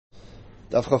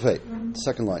Daf Chafei,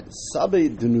 second line. Sabe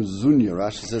Denuzunya,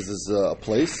 Rashi says is a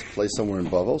place somewhere in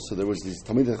Bavel. So there was these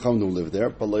Talmidei Chacham who lived there,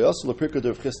 but Layasul L'Pirka de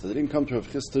Rav Chisda. They didn't come to Rav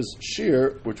Chisda's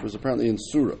shir, which was apparently in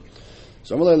Surah.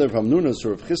 So Amalei Rav Hamnuna,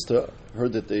 so Rav Chisda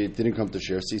heard that they didn't come to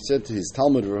shir. So he said to his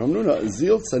Talmud Rav Hamnuna,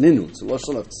 Zil Tzaninu. It's a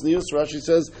lashon of tznius. Rashi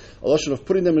says a lashon of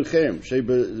putting them in chayim.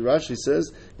 Rashi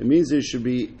says it means there should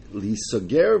be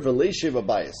lisager v'leishev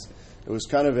abayis. It was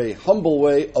kind of a humble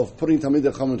way of putting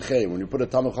Talmidei Chacham in Chayim. When you put a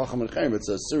Talmid Chacham in Chayim, it's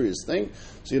a serious thing.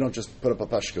 So you don't just put up a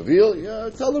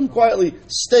pashkavil. Tell them quietly,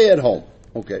 stay at home.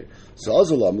 Okay. So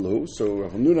Azulam Lahu. So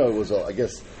Rav Hamnuna was, I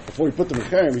guess, before he put them in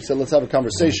Chayim, he said, let's have a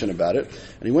conversation about it.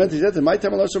 And he went, he said, my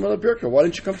time why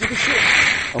didn't you come to the shul?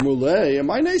 Amulei, am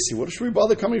I Nasi? What should we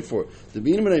bother coming for?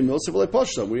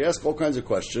 We ask all kinds of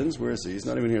questions. Where is he? He's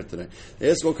not even here today. They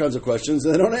ask all kinds of questions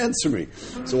and they don't answer me.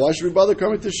 So why should we bother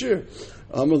coming to shir?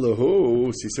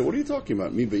 Amalahu. He said, what are you talking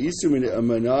about? Apparently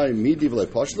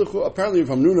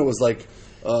Rav Hamnuna was like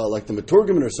the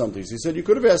Meturgaman or something. So he said, you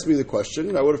could have asked me the question,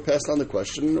 and I would have passed on the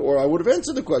question, or I would have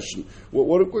answered the question.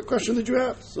 What question did you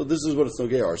have? So this is what it's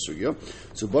Nogei our sugya.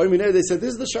 So they said,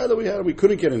 this is the shayla we had, and we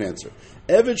couldn't get an answer.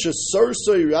 Okay,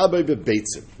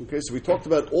 so we talked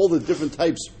about all the different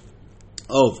types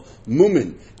of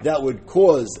mumin that would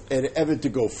cause an eved to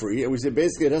go free, and we said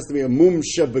basically it has to be a mum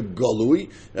shebegalui.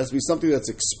 It has to be something that's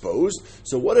exposed.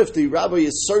 So what if the rabbi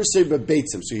is sorsei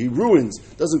bebeitzim? So he ruins,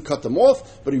 doesn't cut them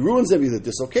off, but he ruins them, either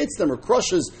dislocates them or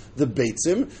crushes the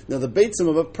beitzim. Now the beitzim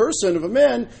of a person, of a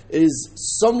man, is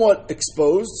somewhat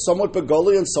exposed, somewhat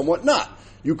begalui, and somewhat not.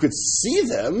 You could see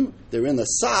them; they're in the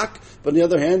sock. But on the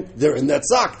other hand, they're in that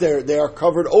sock. They are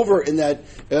covered over in that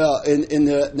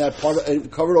that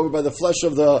part, covered over by the flesh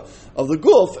of the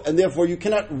guf, and therefore you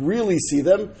cannot really see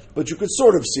them, but you could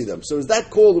sort of see them. So is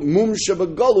that called mum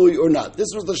shebegalui or not?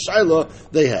 This was the shaila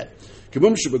they had.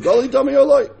 Mum shebegalui dami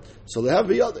oloi. So they have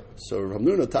the other. So Rav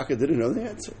Hamnuna Taka didn't know the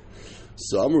answer.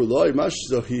 So Amru Loi Mash.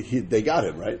 So they got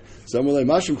him right. So Amru Loi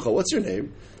Mashimcha. What's your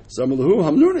name? So Amru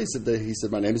Hamnuna. He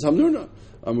said my name is Hamnuna.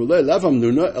 Amrulei lev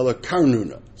Hamnuna ela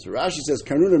karnuna. So Rashi says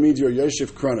karnuna means you're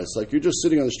yeshiv kranis, like you're just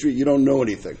sitting on the street, you don't know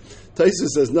anything. Taisa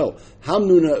says no.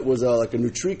 Hamnuna was like a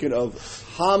nutricant of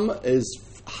ham is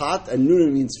hot and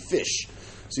nuna means fish.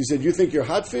 So he said, you think you're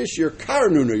hot fish? You're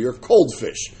karnuna, you're cold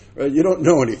fish. Right? You don't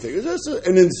know anything. It's just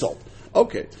an insult.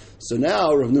 Okay, so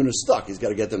now Rav Nuna's stuck. He's got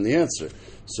to get them the answer.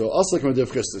 So Aslik Madav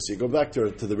Chisda, you go back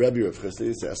to the Rebbe of Chisda,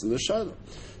 he's asking the Shaila.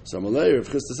 So Amalei Rav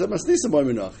Chisda said, Masnisa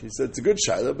Boiminach. He said, it's a good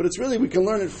Shaila, but it's really, we can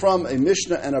learn it from a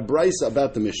Mishnah and a Brisa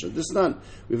about the Mishnah. This is not,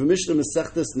 we have a Mishnah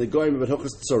Mesechtes and the Goyim about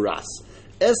Hilchos Tzoras.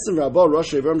 Esim Rabbah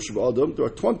Rosh Evam Shabbat there are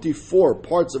 24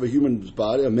 parts of a human's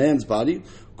body, a man's body.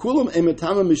 Kulam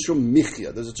emetama mishum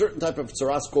michya. There's a certain type of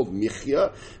tzaras called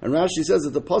michya, and Rashi says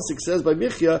that the pasuk says by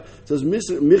michya, it says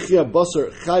michya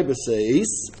basar chai b'seis.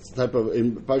 It's a type of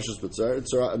in Parshas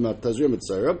Tazria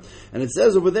Mitzayra, and it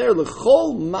says over there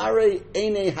lechol mare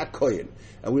einei hakoyin.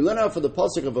 And we learn out for the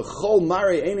pasuk of a chol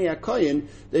mare einei hakoyin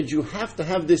that you have to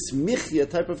have this michya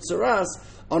type of tzaras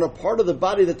on a part of the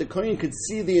body that the kohen could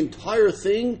see the entire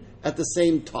thing at the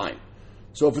same time.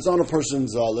 So if it's on a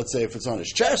person's, let's say if it's on his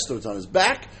chest or it's on his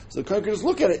back, so the kohen can just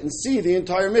look at it and see the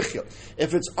entire michya.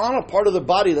 If it's on a part of the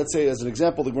body, let's say as an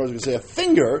example, the Gemara is going to say a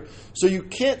finger, so you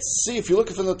can't see, if you look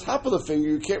from the top of the finger,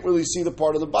 you can't really see the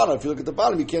part of the bottom. If you look at the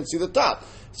bottom, you can't see the top.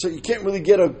 So you can't really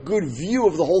get a good view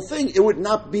of the whole thing. It would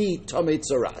not be tamei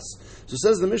tzaras. So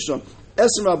says the Mishnah,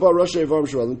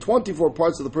 24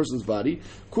 parts of the person's body.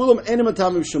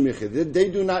 They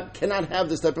cannot have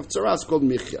this type of tzaras called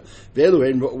michya.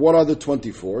 What are the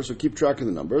 24? So keep track of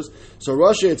the numbers. So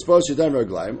Rashi exposed Yadayim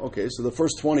Raglayim. Okay, so the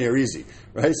first 20 are easy,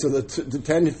 right? So the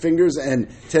 10 fingers and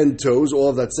 10 toes all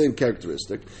have that same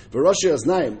characteristic. But Rashi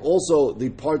Aznaim, also the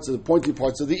pointy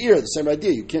parts of the ear, the same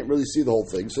idea. You can't really see the whole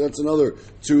thing. So that's another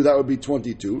 2. That would be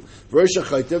 22. V'Rosh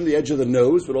Chaitim, the edge of the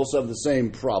nose, would also have the same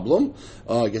problem.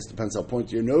 I guess it depends how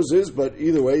pointy your nose is, but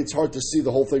either way, it's hard to see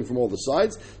the whole thing from all the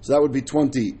sides. So that would be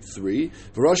 23.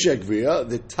 V'Rashi Agvia,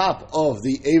 the top of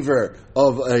the aver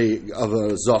of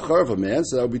a zachar, of a man,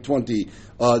 so that would be 20.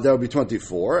 That would be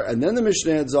 24. And then the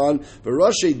Mishnah adds on,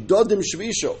 V'Rashi Dodim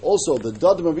Shvisha, also the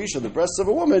Dodim of Isha, the breasts of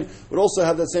a woman, would also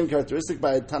have that same characteristic.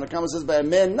 By Tanakama says by a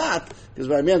man not, because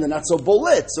by a man they're not so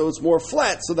bolet, so it's more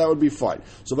flat, so that would be fine.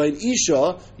 So by an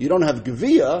Isha, you don't have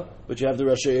Gevia, but you have the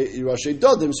Rashi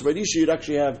Dodim, so by an Isha you'd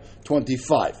actually have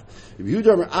 25.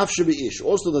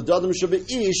 Also the Dodim Shabi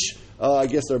Ish, I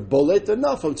guess they're bolet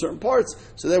enough on certain parts.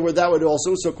 So that would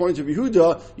also. So according to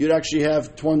Yehuda, you'd actually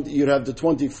have 20. You'd have the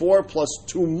 24 plus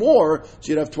 2 more,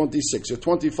 so you'd have 26. So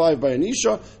 25 by an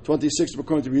isha, 26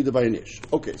 according to Yehuda by an ish.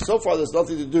 Okay, so far there's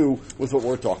nothing to do with what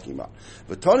we're talking about.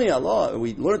 But Tani Allah,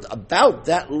 we learned about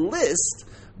that list.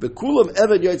 Bekulam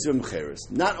eved yotzim cheres.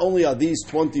 Not only are these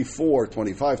 24,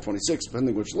 25, 26,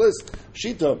 depending which list,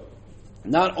 Shita,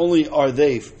 not only are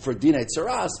they for dinay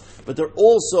tzaras, but they're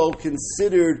also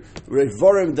considered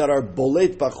revarim that are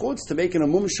bolet bachutz to make an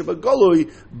amum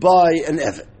shabagolui by an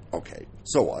eved. Okay,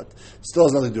 so what? Still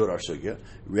has nothing to do with our sugya.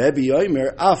 Rabbi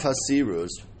Yomer af hasirus.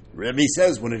 Rabbi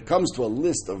says when it comes to a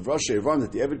list of Rashi Evarim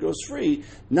that the Eved goes free,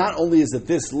 not only is it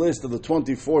this list of the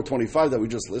 24, 25 that we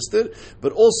just listed,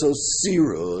 but also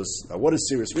Sirus. Now what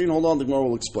does Sirus mean? Hold on, the Gemara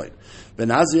will explain.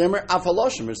 Benazi Emer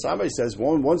Afaloshim. Somebody says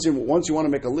once you want to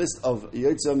make a list of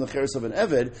Yitzhak and the Cheres of an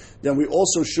Eved, then we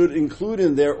also should include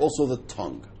in there also the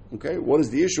tongue. Okay, what is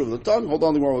the issue of the tongue? Hold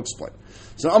on, the Gemara will explain.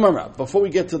 So Amar Rab, before we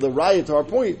get to the raya to our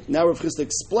point, now Rav Chisda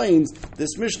explains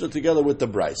this Mishnah together with the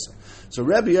Brisa. So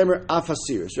Rabbi Yemer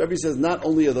Afasiris. Rabbi says not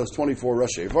only are those 24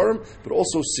 Rashi Evarim, but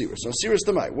also Sirus. Now Sirus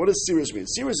Tamai, what does Sirus mean?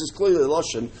 Sirus is clearly the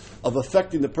lashon of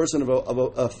affecting the person,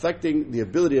 affecting the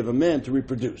ability of a man to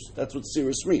reproduce. That's what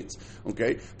Sirus means.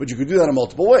 Okay, but you could do that in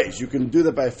multiple ways. You can do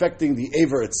that by affecting the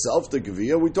Aver itself, the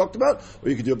Gevia we talked about, or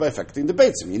you can do it by affecting the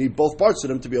Beitzim. You need both parts of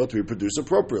them to be able to reproduce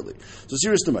appropriately. So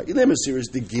Sirus Tamai. Ilema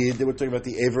Sirus the Gid, they were talking about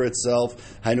the Aver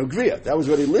itself, Hainu Gvia. That was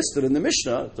already listed in the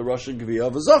Mishnah, the Russian Gvia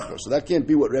of a Zachar. So that can't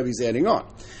be what Rebbe's adding on.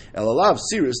 Elalav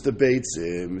Sirus the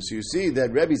Beitzim. So you see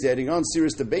that Rebbe's adding on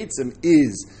Sirus the Beitzim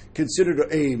is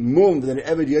considered a mum than an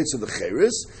Eved Yaitz of the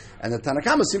Cheres, and the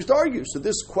Tanakama seems to argue. So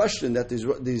this question that these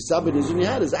Sabbathizuni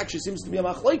had is actually seems to be a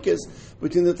machlekes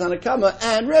between the Tanakama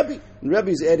and Rebbe. And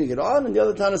Rebbe's adding it on, and the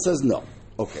other Tana says no.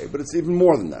 Okay, but it's even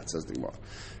more than that, says the Gemara.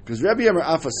 Because Rebbe Yemer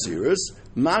Afasiris,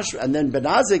 and then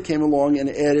Benazeh came along and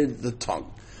added the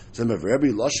tongue. So Rebbe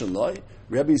Lashon Loi,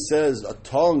 Rebbe says a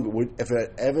tongue would,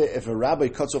 if a rabbi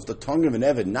cuts off the tongue of an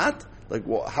Eved, not like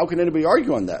well, how can anybody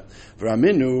argue on that?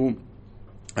 V'raminu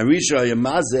Arisha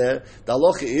Yamazeh, the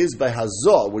halacha is by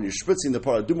hazah, when you're spritzing the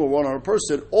part of Duma one on a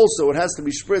person, also it has to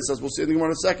be spritzed, as we'll see in the Gemara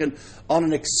in a second, on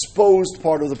an exposed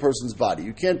part of the person's body.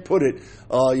 You can't put it,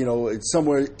 it's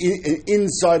somewhere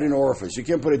inside an orifice. You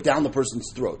can't put it down the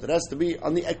person's throat. It has to be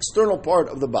on the external part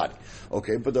of the body.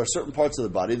 Okay, but there are certain parts of the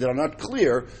body that are not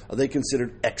clear. Are they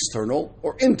considered external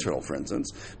or internal, for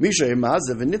instance? Misha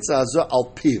Yamazeh v'nitza hazah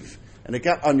al piv, and it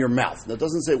got on your mouth. Now it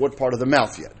doesn't say what part of the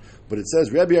mouth yet. But it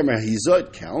says Rabbi Amar Hiza,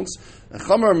 it counts. And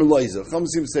Chamar Meloiza, Chum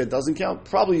seems to say it doesn't count.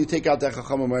 Probably you take out that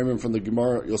Chacham Amarim from the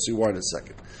Gemara. You'll see why in a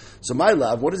second. So my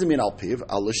love, what does it mean al piv?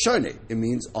 Al lashone. It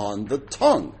means on the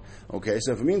tongue. Okay,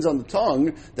 so if it means on the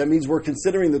tongue, that means we're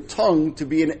considering the tongue to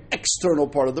be an external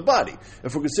part of the body.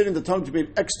 If we're considering the tongue to be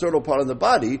an external part of the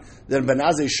body, then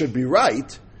Benazeh should be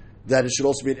right that it should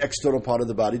also be an external part of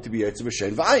the body to be Yetzer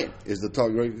B'Shein V'ayin. Is the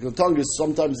tongue, right? The tongue is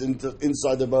sometimes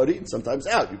inside the body and sometimes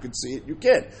out. You can see it, you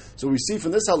can't. So we see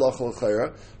from this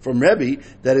halacha from Rebbe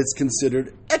that it's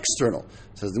considered external.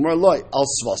 Says the Gemara Loi al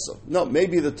svasa. No,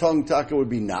 maybe the tongue taka would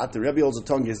be not. The Rebbe holds the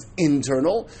tongue is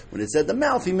internal. When it said the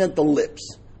mouth, he meant the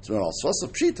lips. So al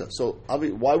svasa pshita. So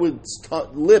why would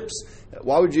lips?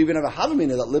 Why would you even have a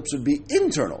havamina that lips would be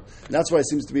internal? And that's why it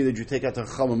seems to be that you take out the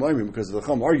chacham amayim, because if the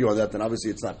chacham argue on that, then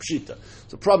obviously it's not pshita.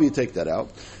 So probably you take that out.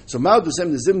 So ma'od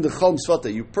desem zim dechom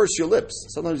svata. You purse your lips.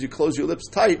 Sometimes you close your lips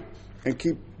tight and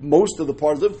keep most of the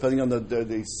part of the lip, depending on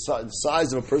the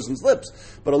size of a person's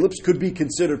lips. But a lips could be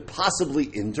considered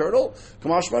possibly internal.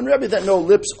 Kamashman Rebbe that no,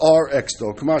 lips are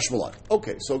external. Kamashmalan.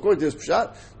 Okay, so according to this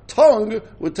pshat, tongue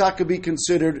would taka be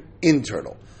considered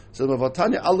internal. So we have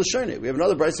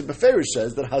another brayso Beferish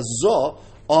says that hazah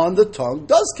on the tongue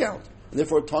does count, and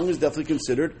therefore tongue is definitely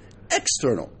considered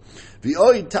external. We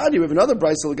have another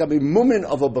brayso that got be mumin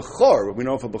of a bechor. We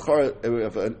know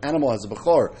if an animal has a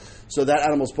bechor, so that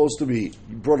animal is supposed to be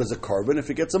brought as a carbon. If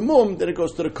it gets a mum, then it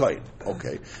goes to the kohen.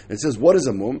 Okay, it says what is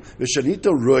a mum? V'shanita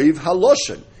roiv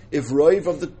haloshen. If roiv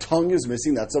of the tongue is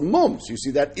missing, that's a mum. So you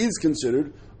see that is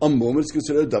considered a mum. It's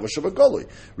considered a davar shabagoli.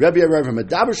 Rabbi arrived from a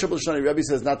davar shabagoli. Rabbi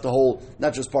says not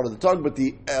just part of the tongue, but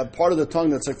the part of the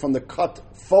tongue that's like from the cut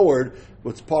forward.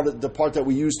 What's the part that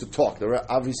we use to talk?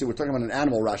 Obviously, we're talking about an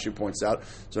animal. Rashi points out,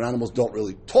 so animals don't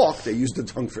really talk; they use the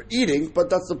tongue for eating. But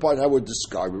that's the part how we're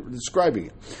describing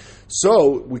it.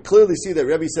 So we clearly see that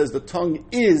Rebbe says the tongue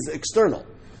is external.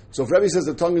 So if Rebbe says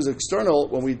the tongue is external,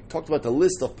 when we talked about the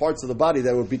list of parts of the body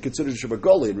that would be considered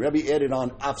shabagoli, and Rebbe added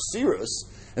on afsirus,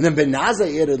 and then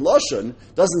Benazai added lashon,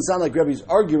 doesn't sound like Rebbe's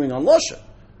arguing on lashon.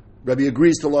 Rebbe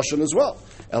agrees to Lashon as well.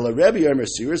 Ela Rebbe Emer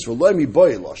Siris v'loy mi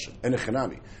boy Lashon and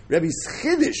Echanami. Rebbe's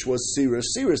Chiddush was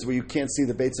Siris where you can't see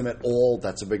the Beitzim at all.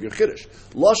 That's a bigger Chiddush.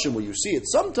 Lashon where you see it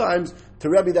sometimes. To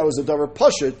Rebbe that was a davar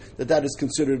pashut that is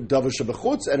considered davar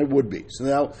shebechutz, and it would be. So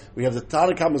now we have the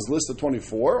Tanakhama's list of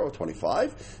 24 or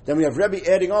 25. Then we have Rebbe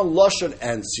adding on Lashon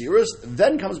and Siris.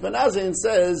 Then comes Ben Azai and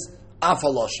says Afa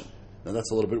Lashon. Now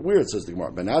that's a little bit weird, says the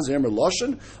Gemara. Ben Azai Emer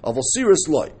Lashon Aval Siris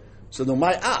loy. So then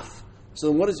my Af. So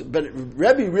then what is? But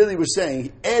Rebbe really was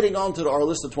saying, adding on to our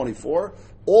list of 24,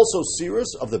 also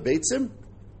Siris of the Beitzim,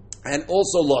 and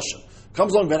also Lashon.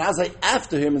 Comes along Ben Azai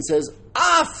after him and says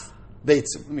Af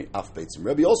Beitzim. Af Beitzim.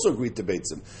 Rebbe also agreed to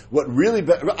Beitzim. What really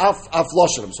Af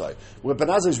Lashon. I'm sorry. What Ben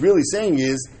Azai is really saying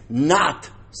is not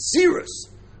Siris.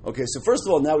 Okay, so first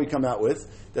of all, now we come out with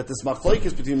that this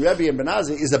machlokes between Rebbe and Ben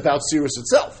Azai is about Siris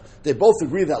itself. They both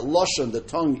agree that Lashon, the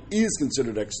tongue, is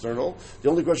considered external. The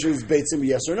only question is Beitzim,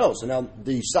 yes or no. So now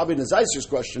the Sabi Nazaiser's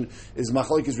question is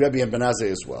machlokes Rebbe and Ben Azai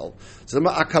as well. So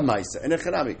Akamaisa and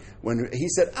Echanami. When he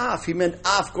said Af, he meant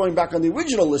Af going back on the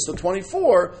original list of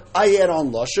 24. I add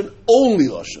on Lashon, only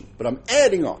Lashon, but I'm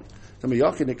adding on. So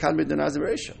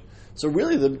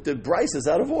really, the Bryce is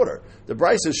out of order. The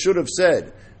Bryce should have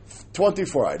said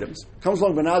 24 items. Comes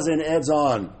along Ben Azai and adds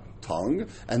on tongue,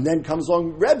 and then comes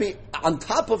along Rebbe on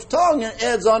top of tongue and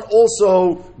adds on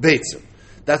also Beitzim.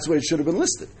 That's the way it should have been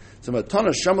listed. So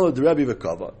Matana Shamala de Rebbe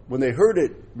V'Kava, when they heard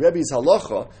it, Rebbe's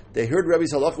halacha, they heard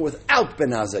Rebbe's halacha without Ben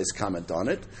Azai's comment on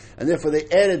it, and therefore they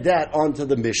added that onto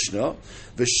the Mishnah,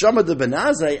 V'Shama de Ben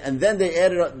Azai, and then they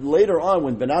added later on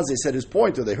when Ben Azai said his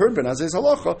point, or they heard Ben Azai's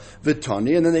halacha,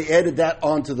 V'Tani, and then they added that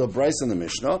onto the Bryce and the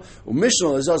Mishnah.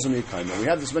 Mishnah is also Mikayim. We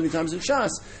have this many times in Shas,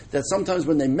 that sometimes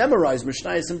when they memorize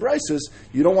Mishnayos and Bryces,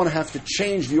 you don't want to have to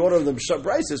change the order of the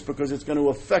Bryces because it's going to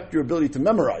affect your ability to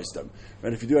memorize them.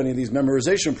 Right? If you do any of these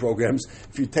memorization programs,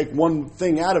 if you take one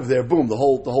thing out of there, boom, the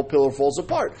whole pillar falls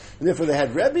apart. And therefore they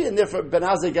had Rebbe, and therefore Ben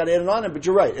Azai got added on it. But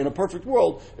you're right, in a perfect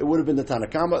world, it would have been the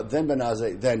Tanakama, then Ben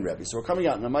Azai, then Rebbe. So we're coming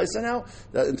out in a Maisa now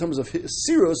that in terms of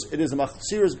Sirus, it is a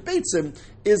Sirus Beitzim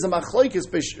is a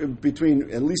machlokes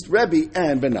between at least Rebbe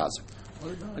and Ben Azai.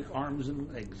 What about like arms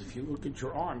and legs? If you look at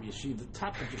your arm, you see the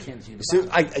top, but you can't see the bottom.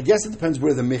 bottom. I guess it depends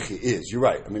where the michi is. You're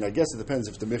right. I mean, I guess it depends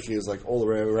if the michi is like all the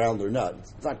way around or not.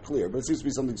 It's not clear, but it seems to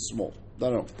be something small. I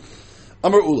don't know.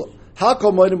 Amar Ula.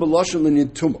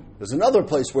 There's another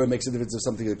place where it makes a difference if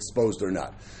something is exposed or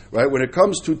not. Right? When it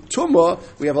comes to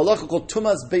tumah, we have a halacha called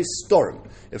tumah's beis storim.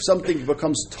 If something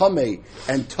becomes tameh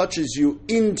and touches you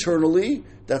internally,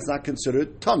 that's not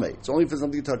considered tameh. It's only if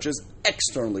something touches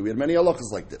externally. We had many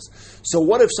halachas like this. So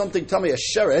what if something tameh, a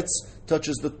sheretz,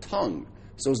 touches the tongue?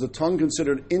 So is the tongue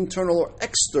considered internal or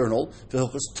external to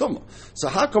hilchos tumah? So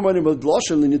hakamani with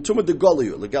lashon linituma de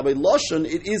goliu legabe lashon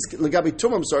it is legabe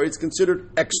tumah. I'm sorry, it's considered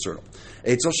external.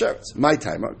 Eitzel sheretz my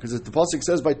timer because the pasuk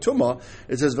says by tumah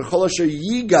it says v'cholasher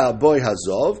yiga boy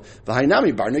hazov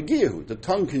v'hainami bar negihu. The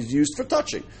tongue is used for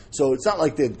touching, so it's not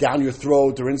like they're down your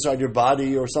throat or inside your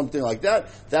body or something like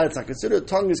that. That it's not considered.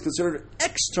 Tongue is considered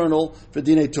external for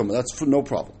dinei tumah. That's for no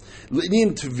problem.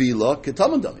 L'inin tvila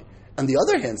ketamandami. On the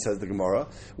other hand, says the Gemara,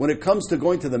 when it comes to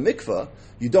going to the mikveh,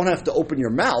 you don't have to open your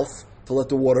mouth to let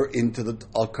the water into the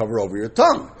cover over your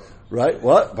tongue. Right?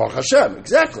 What? Baruch Hashem.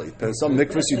 Exactly. There's some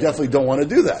mikvahs you definitely don't want to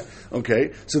do that.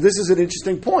 Okay? So this is an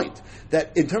interesting point.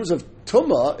 That in terms of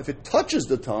tumah, if it touches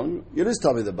the tongue, it is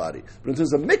tummy the body. But in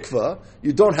terms of mikvah,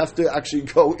 you don't have to actually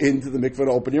go into the mikvah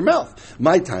to open your mouth.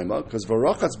 My timer, because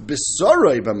varachas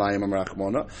b'saroi b'mayim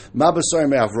amrachmona, ma b'saroi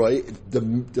me'avroi,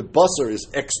 the basar is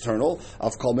external,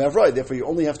 av kol me'avroi. Therefore, you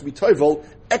only have to be toivel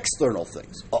external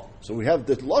things. Oh, so we have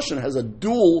the lashon has a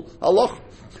dual halach.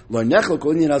 Lo nechel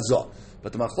kol inyan hazah.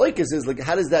 But the machlokes is like,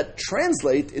 how does that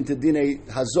translate into dinei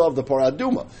hazah of the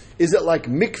paraduma? Is it like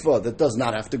mikvah that does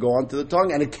not have to go onto the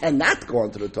tongue and it cannot go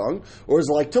onto the tongue, or is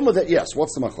it like tumah that yes?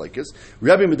 What's the machlokes?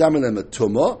 Rabbi medamilem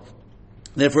tumah.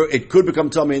 Therefore, it could become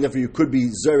tummy, and therefore you could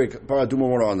be zerik paraduma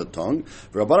water on the tongue.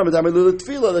 Rabbanan medamilem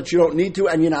tefila that you don't need to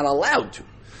and you're not allowed to.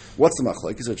 What's the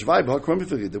machlok?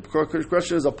 The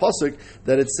question is a pasuk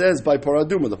that it says by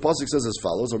paraduma. The pasuk says as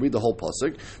follows. I'll read the whole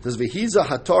pasuk. It says v'hiza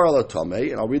hatar ala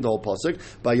tamei, and I'll read the whole pasuk.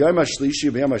 By yom hashlishi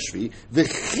v'yom hashvi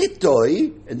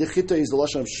v'chitoi, and the chitoi is the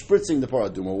lashon of spritzing the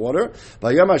paraduma water.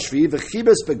 By yom hashvi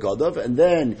v'chibes begadav, and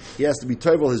then he has to be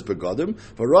tovel his begadim.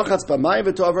 V'rachatz b'mayim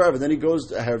v'tover, and then he goes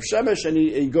to have shemesh, and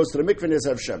he goes to the mikveh and he has to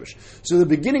have shemesh. So the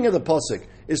beginning of the pasuk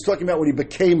is talking about when he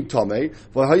became tamei.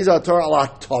 V'hiza hatar ala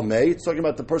tamei. It's talking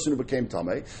about the person who became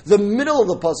tamei. The middle of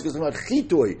the pasuk is talking about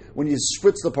chitui, when you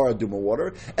spritz the paraduma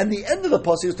water, and the end of the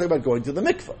pasuk is talking about going to the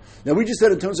mikveh. Now we just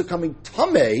said in terms of coming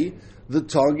tamei, the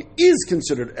tongue is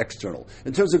considered external.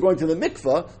 In terms of going to the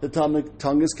mikvah, the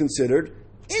tongue is considered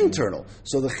internal.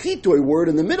 So the chitoi word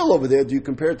in the middle over there, do you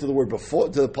compare it to the word before,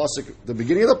 to the pasuk, the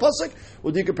beginning of the pasuk,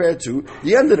 or do you compare it to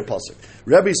the end of the pasuk?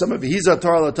 Rabbi, some of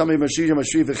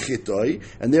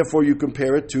and therefore you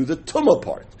compare it to the tumah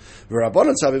part. And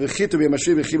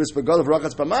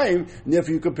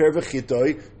therefore you compare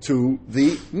v'chitoi to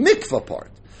the mikvah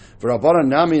part.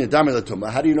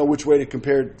 How do you know which way to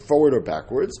compare it, forward or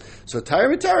backwards? So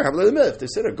Tyra and Tyra, if they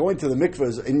said going to the mikvah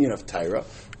is an Indian of Tyra,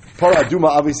 Paraduma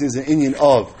obviously is an Indian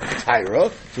of Tyra.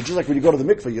 So just like when you go to the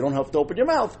mikveh, you don't have to open your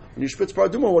mouth. When you spritz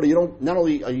paraduma water, you don't, not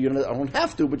only are you don't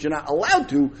have to, but you're not allowed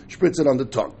to spritz it on the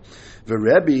tongue. The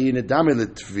Rebbe nedame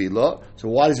letvila. So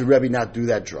why does the Rebbe not do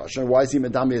that drush? And why is he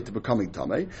medame to becoming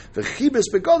tamei? V'chibes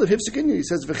begadav hifsekinyan. He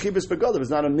says v'chibes begadav is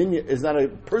not a minyan, is not a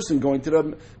person going to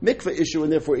the mikveh issue,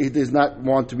 and therefore he does not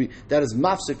want to be. That is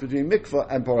mafsik between mikveh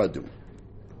and paraduma.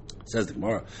 Says the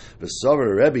Gemara,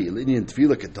 "V'savar Rebbe Indian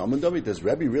tefillah ketamandami." Does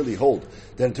Rebbe really hold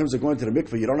that in terms of going to the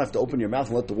mikveh, you don't have to open your mouth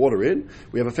and let the water in?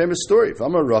 We have a famous story. If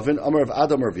Amar Ravin, Amar of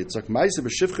Adam or Yitzchak, Ma'aseh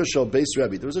b'shifcha shel beis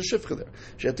Rebbe. There was a shifcha there.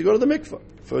 She had to go to the mikveh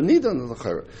for a nidan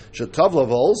l'chara. She tavla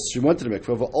v'ols. She went to the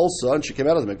mikveh v'olsa, and she came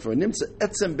out of the mikveh. Nimtza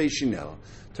etzem beishinela.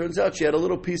 Turns out she had a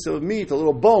little piece of meat, a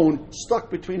little bone stuck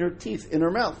between her teeth in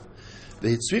her mouth.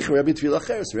 The hitzvicha Rebbe tefillah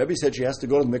acheres. Rebbe said she has to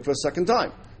go to the mikveh a second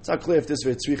time. It's not clear if this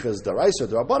hitzvicha is daraisa or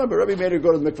darabanan, but Rebbe made her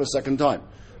go to the mikveh a second time.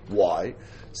 Why?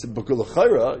 So,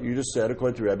 you just said,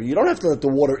 according to Rebbe, you don't have to let the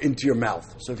water into your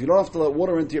mouth. So if you don't have to let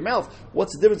water into your mouth,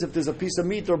 what's the difference if there's a piece of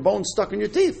meat or bone stuck in your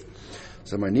teeth?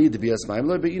 So my need to be as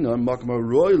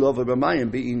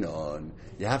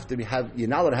you have to you're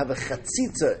not allowed to have a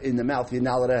chatzitza in the mouth. You're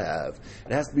not allowed to have.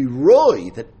 It has to be roy,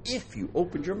 that if you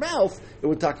opened your mouth, it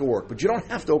would take a work. But you don't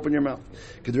have to open your mouth.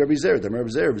 Because Rabbi Zer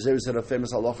said a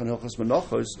famous halacha in Hilchos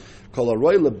Menachos, called a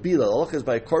roy labila. Halacha is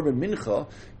by a korban mincha.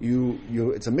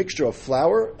 It's a mixture of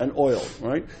flour and oil,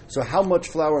 right? So how much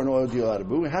flour and oil do you allow to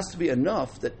do? It has to be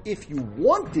enough that if you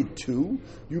wanted to,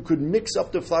 you could mix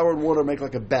up the flour and water and make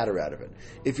like a batter out of it.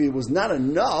 If it was not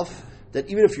enough, that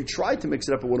even if you tried to mix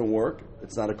it up, it wouldn't work.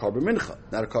 It's not a korban mincha,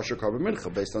 not a kosher korban mincha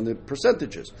based on the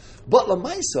percentages. But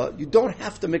lamaisa, you don't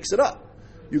have to mix it up.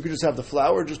 You could just have the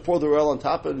flour, just pour the oil on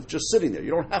top, and it's just sitting there.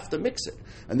 You don't have to mix it.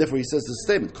 And therefore, he says this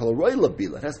statement: "Kol roy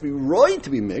labila." It has to be roy to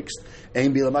be mixed,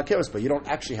 and bila makeves, but you don't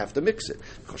actually have to mix it.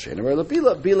 Kol she'ein roy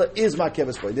labila, bila is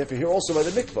makeves, but therefore, here also by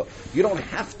the mikvah, you don't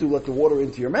have to let the water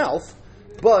into your mouth.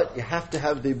 But you have to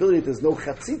have the ability, there's no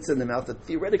chatzitza in the mouth, that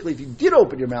theoretically if you did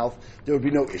open your mouth, there would be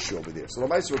no issue over there. So the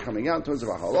Lamaisa were coming out in terms of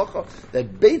our halacha,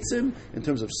 that Beitzim, in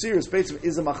terms of serious Beitzim,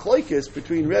 is a machlokes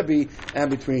between Rebbe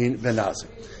and between Ben Azai.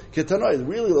 Ketanoi,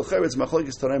 really, it's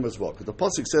machlokes Tanaim as well. Because the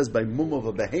pasuk says by mum of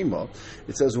a behema,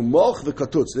 it says umach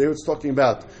v'katutz. There it's talking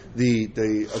about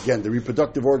the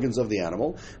reproductive organs of the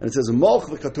animal, and it says umach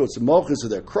v'katutz. Umach is if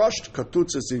they're crushed,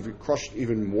 katutz is if crushed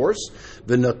even worse.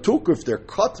 V'natuk if they're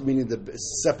cut, meaning they're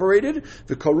separated.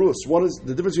 The karus, one is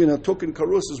the difference between natuk and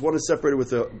karus is one is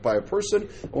separated by a person,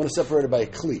 and one is separated by a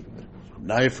kli,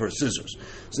 knife or scissors.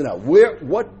 So now,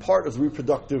 what part of the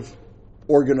reproductive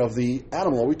organ of the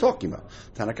animal are we talking about?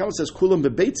 Tanakama says kulam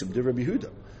bebeitzim de Rabbi Yehuda.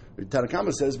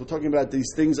 Tanakama says we're talking about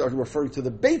these things are referring to the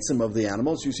beitzim of the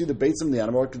animal. So you see the beitzim of the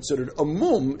animal are considered a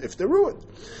mum if they're ruined.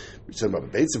 We're talking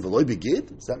about beitzim v'loy begid.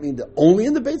 Does that mean that only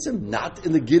in the beitzim, not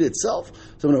in the gid itself?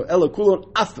 So no, ela kulon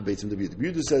af beitzim de Yehuda.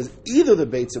 Yehuda says either the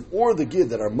beitzim or the gid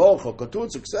that are moch or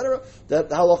katutz, etc. That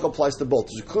the halakha applies to both.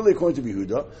 So clearly, according to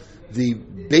Yehuda, the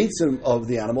beitzim of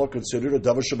the animal are considered a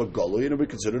davar shabagolui, and it would be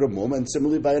considered a mum. And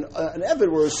similarly, by an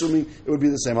eved, we're assuming it would be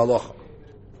the same halacha.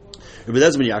 But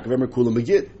that's when Yaakov ever kulam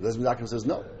begid. That's when Yaakov says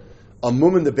no. A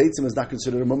mum in the beitzim is not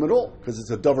considered a mum at all because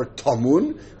it's a davar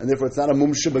tamun, and therefore it's not a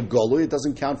mum shabagolui. It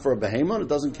doesn't count for a behemoth. It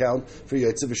doesn't count for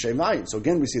yetziv v'sheimayim. So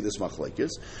again, we see this machlekes.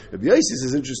 Rabbi Yossi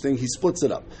is interesting. He splits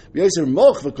it up. Rabbi Yossi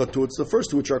moch v'katutz, the first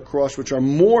two which are crushed, which are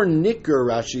more nicker,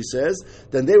 Rashi says,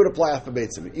 then they would apply after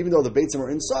beitzim. Even though the beitzim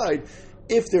are inside,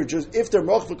 if they're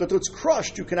moch v'katutz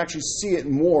crushed, you can actually see it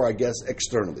more, I guess,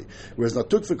 externally. Whereas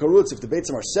natuk v'karutz, if the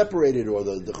beitzim are separated or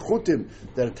the chutim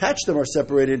that attach them are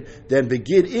separated, then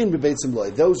begid in bebeitzim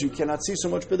loy. Those you cannot see so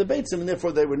much by the beitzim, and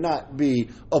therefore they would not be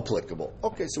applicable.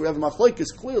 Okay, so we have a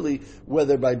machlokes clearly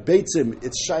whether by beitzim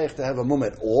it's shaykh to have a mum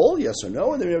at all, yes or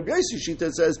no, and then we have Yossi Shita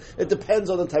says it depends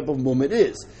on the type of mum it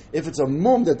is. If it's a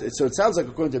mum so it sounds like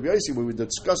according to Yossi, we were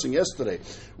discussing yesterday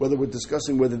whether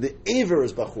the aver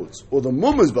is bachutz or the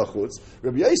mum is bachutz.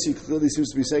 Rabbi Yossi clearly seems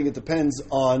to be saying it depends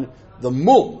on the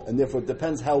mum, and therefore it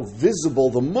depends how visible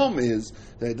the mum is.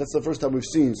 That's the first time we've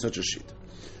seen such a sheet.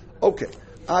 Okay,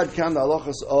 ad kan the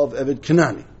halachas of Eved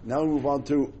Kanani. Now we move on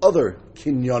to other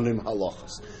kinyanim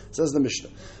halachas. Says the Mishnah.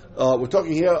 We're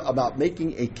talking here about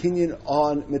making a kinyan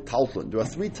on metaltlin. There are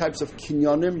three types of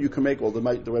kinyanim you can make. Well, there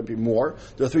might be more.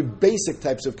 There are three basic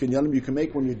types of kinyanim you can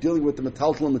make when you're dealing with the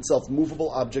metaltlin itself, movable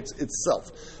objects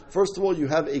itself. First of all, you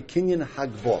have a kinyan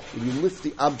hagbah. You lift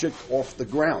the object off the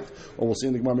ground. Or we'll see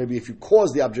in the Gemara, maybe if you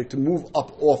cause the object to move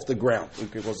up off the ground, you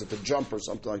can cause it to jump or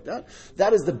something like that.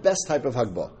 That is the best type of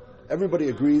hagbah. Everybody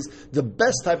agrees the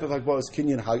best type of hagbah is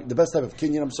kinyan. The best type of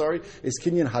kinyan, is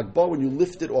kinyan hagbah when you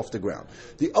lift it off the ground.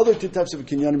 The other two types of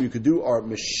kinyanim you could do are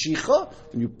meshicha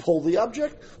when you pull the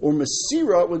object, or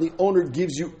mesira when the owner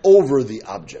gives you over the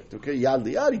object. Okay, yad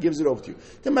liyad, he gives it over to you.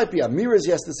 There might be amiras,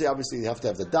 yes, to say obviously you have to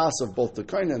have the das of both the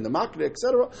kaina and the makne,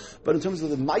 etc. But in terms of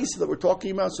the ma'isa that we're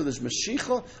talking about, so there's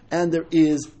meshicha and there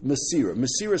is mesira.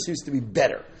 Mesira seems to be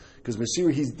better. Because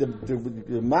Masira, the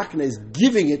Makna is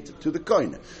giving it to the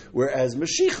Kohen. Whereas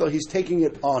Mashicha, he's taking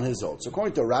it on his own. So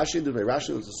according to Rashi,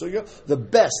 the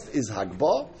best is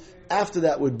Hagbah. After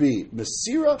that would be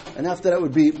Masira, and after that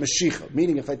would be Mashicha.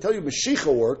 Meaning, if I tell you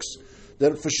Mashicha works,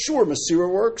 then for sure Masira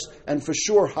works, and for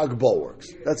sure Hagbah works.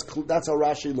 That's how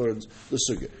Rashi learns the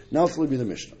Sugya. Now let's leave you the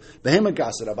Mishnah. Behema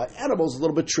Gasara, by animals, a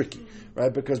little bit tricky,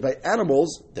 right? Because by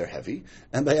animals, they're heavy,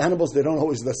 and by animals, they don't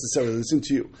always necessarily listen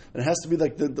to you. And it has to be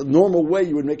like the normal way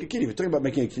you would make a kinyan. If you're talking about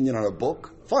making a kinyan on a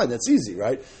book, fine, that's easy,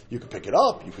 right? You can pick it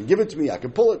up, you can give it to me, I can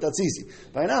pull it, that's easy.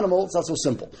 By an animal, it's not so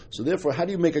simple. So therefore, how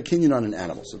do you make a kinyan on an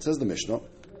animal? So it says the Mishnah,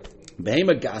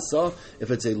 Behema gasa, if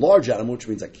it's a large animal, which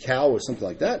means a cow or something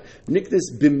like that,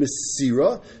 niknis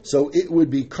b'misira, so it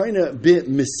would be kind of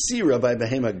b'misira by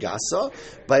behema gasa.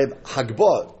 By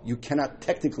hagbah, you cannot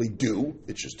technically do;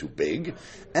 it's just too big.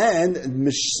 And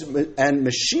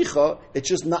meshicha, it's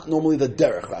just not normally the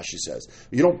derech. Rashi says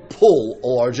you don't pull a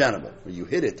large animal, or you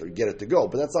hit it or get it to go,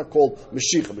 but that's not called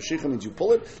meshicha. Meshicha means you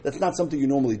pull it. That's not something you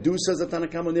normally do, says the Tanna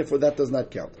Kama, and therefore that does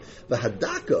not count. The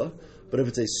hadaka. But if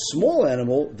it's a small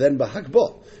animal, then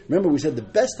b'hagbah. Remember, we said the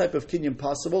best type of kinyan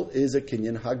possible is a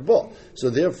kinyan hagbah. So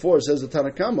therefore, says the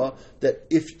Tanna Kama, that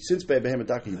since by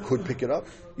behemataka you could pick it up,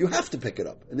 you have to pick it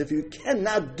up. And if you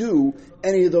cannot do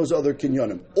any of those other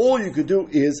kinyanim, all you could do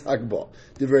is hagbah.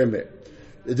 Divrei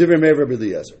Meir Rabbi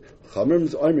Eliezer. Chacham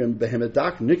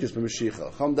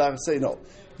say no.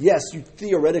 Yes, you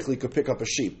theoretically could pick up a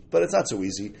sheep, but it's not so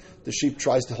easy. The sheep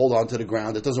tries to hold on to the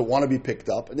ground. It doesn't want to be picked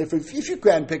up. And if you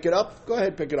can pick it up, go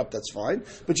ahead, pick it up, that's fine.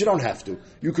 But you don't have to.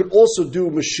 You could also do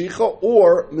Mashicha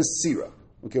or Mesira.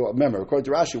 Okay, well, remember, according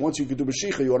to Rashi, once you could do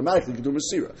Mashicha, you automatically could do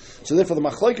Mesira. So therefore, the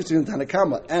machlokes between the Tanna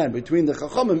Kama and between the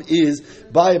Chachamim is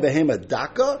by Behema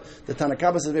Daka. The Tanna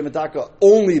Kama says Behema Daka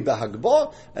only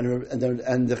Behagbah,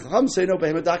 and the Chachamim say no,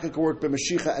 Behema Daka can work by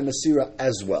Mashicha and Mesira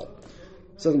as well.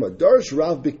 Talking about Darsh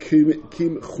Rav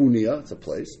Bekim Chunia, it's a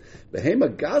place. Behema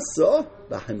Gasa,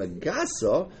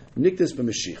 Niktis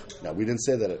b'Mashiach. Now we didn't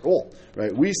say that at all,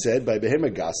 right? We said by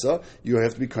Behema Gasa you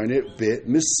have to be kind of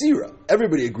b'Masira.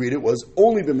 Everybody agreed it was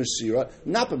only b'Masira,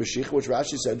 not b'Mashiach, which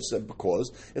Rashi said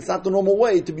because it's not the normal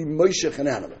way to be Moshech an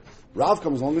animal. Rav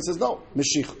comes along and says no,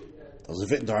 Mashiach. Doesn't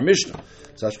fit into our Mishnah.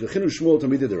 So Ashkechinu Shmuel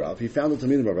Talmidei de Rav. He found the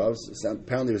Talmidim of Rav.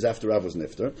 Apparently, it was after Rav was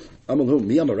nifter. Amalhu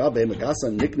mi amarav be'emagasa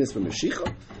niknis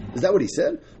b'Mashicha. Is that what he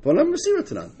said? But I'm Masira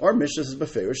Tanan. Our Mishnah is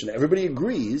beferish, and everybody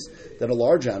agrees that a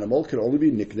large animal can only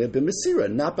be nikne b'Masira,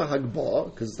 not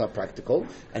b'Hagbah because it's not practical,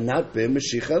 and not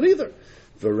b'Mashicha either.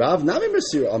 For Rav Nami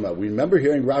Masira Amar. We remember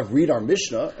hearing Rav read our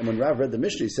Mishnah, and when Rav read the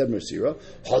Mishnah, he said Masira.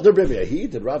 Hadar b'Yahi.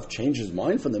 Did Rav change his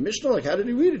mind from the Mishnah? Like, how did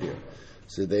he read it here?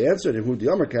 So they answered him,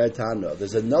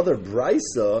 there's another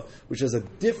brisa which has a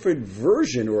different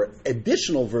version or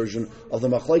additional version of the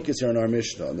machlokes here in our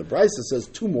Mishnah. And the brisa says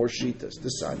two more shitas.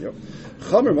 This Sanyo.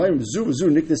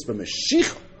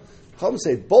 Chum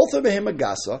say both a behema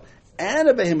gasa and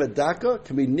a behema daka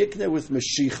can be nikne with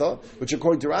meshicha, which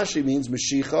according to Rashi means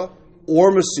meshicha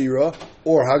or masira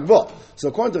or hagbah. So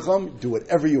according to Chum, do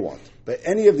whatever you want. By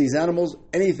any of these animals,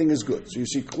 anything is good. So you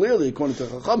see clearly, according to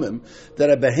Chachamim,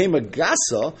 that a behema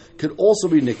gasa could also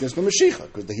be niknas from Mashicha,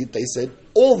 because they said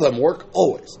all of them work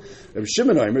always.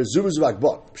 Shimon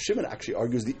actually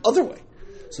argues the other way.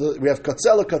 So we have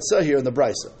katzeh here in the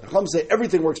brisa. Chachamim say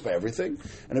everything works by everything,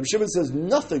 and Shimon says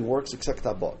nothing works except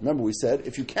hagbah. Remember, we said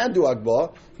if you can do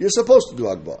hagbah, you're supposed to do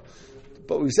hagbah.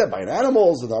 But we said by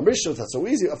animals with our Mishnah, that's so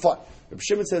easy. Fine.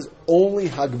 Shimon says only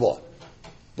hagbah.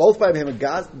 Both by a behema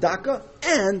daka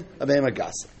and a behema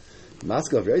gasa. How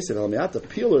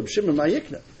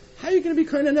are you going to be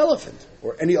kind of an elephant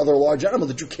or any other large animal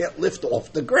that you can't lift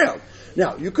off the ground?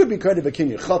 Now, you could be kind of a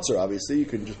kinyan chutzner, obviously. You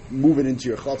can just move it into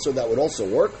your chutzner. That would also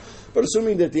work. But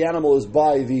assuming that the animal is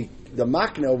by the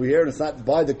makna over here and it's not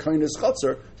by the kindness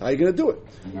chutzner, how are you going to do it?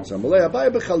 So, you can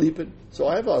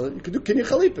do kinyan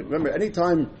chalipin. Remember,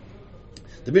 anytime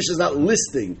The Mishnah is not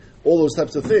listing all those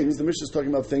types of things. The Mishnah is talking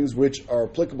about things which are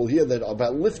applicable here that are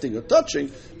about lifting or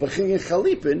touching, but kinyan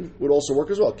chalipin would also work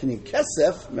as well. Kinyan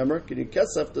kesef, remember, kinyan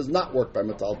kesef does not work by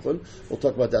metalton. We'll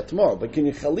talk about that tomorrow. But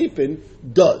kinyan chalipin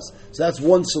does. So that's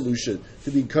one solution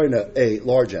to be kind of a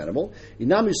large animal.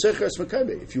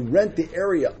 If you rent the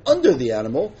area under the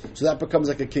animal, so that becomes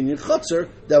like a kinyan chutzer,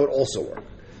 that would also work.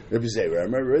 Rabbi Zera,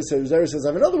 remember, Rabbi Zera says, I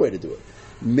have another way to do it.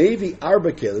 Maybe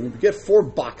arba kelim, you get 4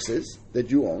 boxes that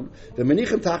you own, the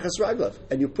menichem tachas raglav,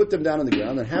 and you put them down on the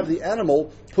ground and have the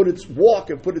animal put its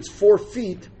 4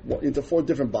 feet into 4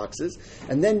 different boxes,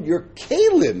 and then your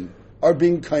kelim are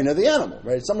being kind of the animal,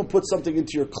 right? Someone puts something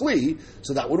into your kli,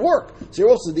 so that would work. So you're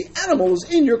also, the animal is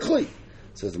in your kli.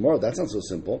 Says the Gemara, that's not so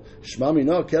simple.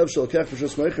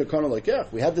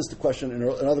 We had this question in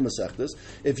other Masechtas.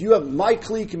 If you have, my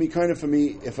kli can be kind of for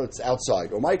me if it's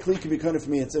outside, or my kli can be kind of for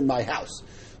me if it's in my house.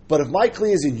 But if my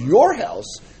kli is in your house,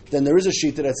 then there is a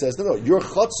shita that says, no, your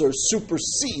chutzner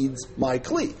supersedes my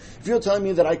kli. If you're telling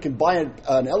me that I can buy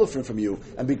an elephant from you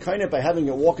and be kind of by having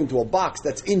it walk into a box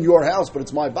that's in your house, but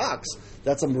it's my box,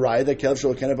 that's a mariah that works.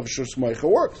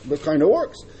 That kind of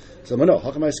works. So maybe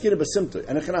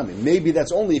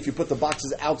that's only if you put the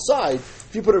boxes outside. If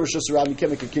you put a Rosh Hashanah, you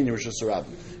can't make a kinyan Rosh Hashanah,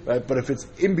 right? But if it's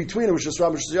in between a Rosh Hashanah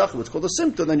and Rosh Hashanah, it's called a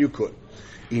simta, then you could.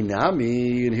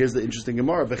 Inami, and here's the interesting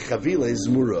Gemara, bechavile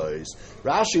zmuros.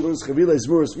 Rashi learns chavile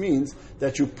zmuros means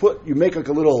that you make like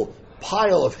a little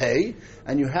pile of hay,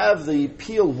 and you have the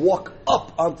peel walk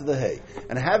up onto the hay.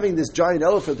 And having this giant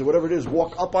elephant, or whatever it is,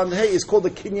 walk up on the hay is called the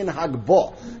kinyan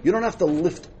hagbah. You don't have to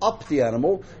lift up the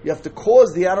animal, you have to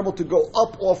cause the animal to go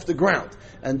up off the ground.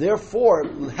 And therefore,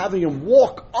 having him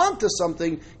walk onto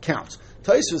something counts.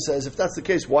 Taisva says, if that's the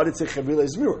case, why did it say chavile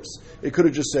zmuros? It could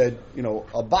have just said,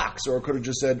 a box, or it could have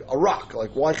just said a rock.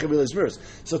 Like, why chavile zmuros?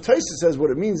 So Taisva says what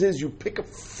it means is you pick up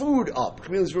food up.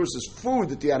 Chavile zmuros is food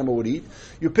that the animal would eat.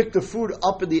 You pick the food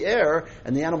up in the air,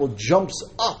 and the animal jumps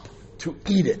up to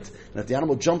eat it. And if the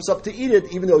animal jumps up to eat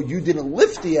it, even though you didn't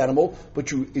lift the animal,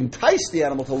 but you enticed the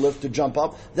animal to jump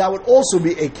up, that would also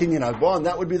be a kinyan hagbah, and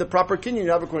that would be the proper kinyan.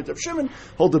 You have according to Shimon.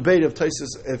 Whole debate of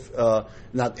Taisus,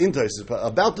 not in Taisus, but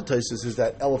about the Taisus, is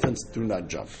that elephants do not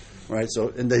jump. Right? So,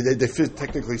 and they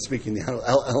technically speaking, the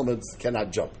elephants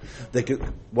cannot jump. They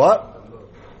can, what?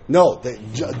 No,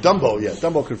 Dumbo, yeah,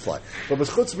 Dumbo could fly. But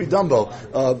b'schutz be Dumbo,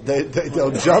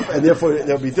 they'll jump, and therefore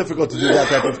it'll be difficult to do that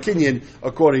type of kinyan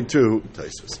according to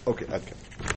Taisus. Okay.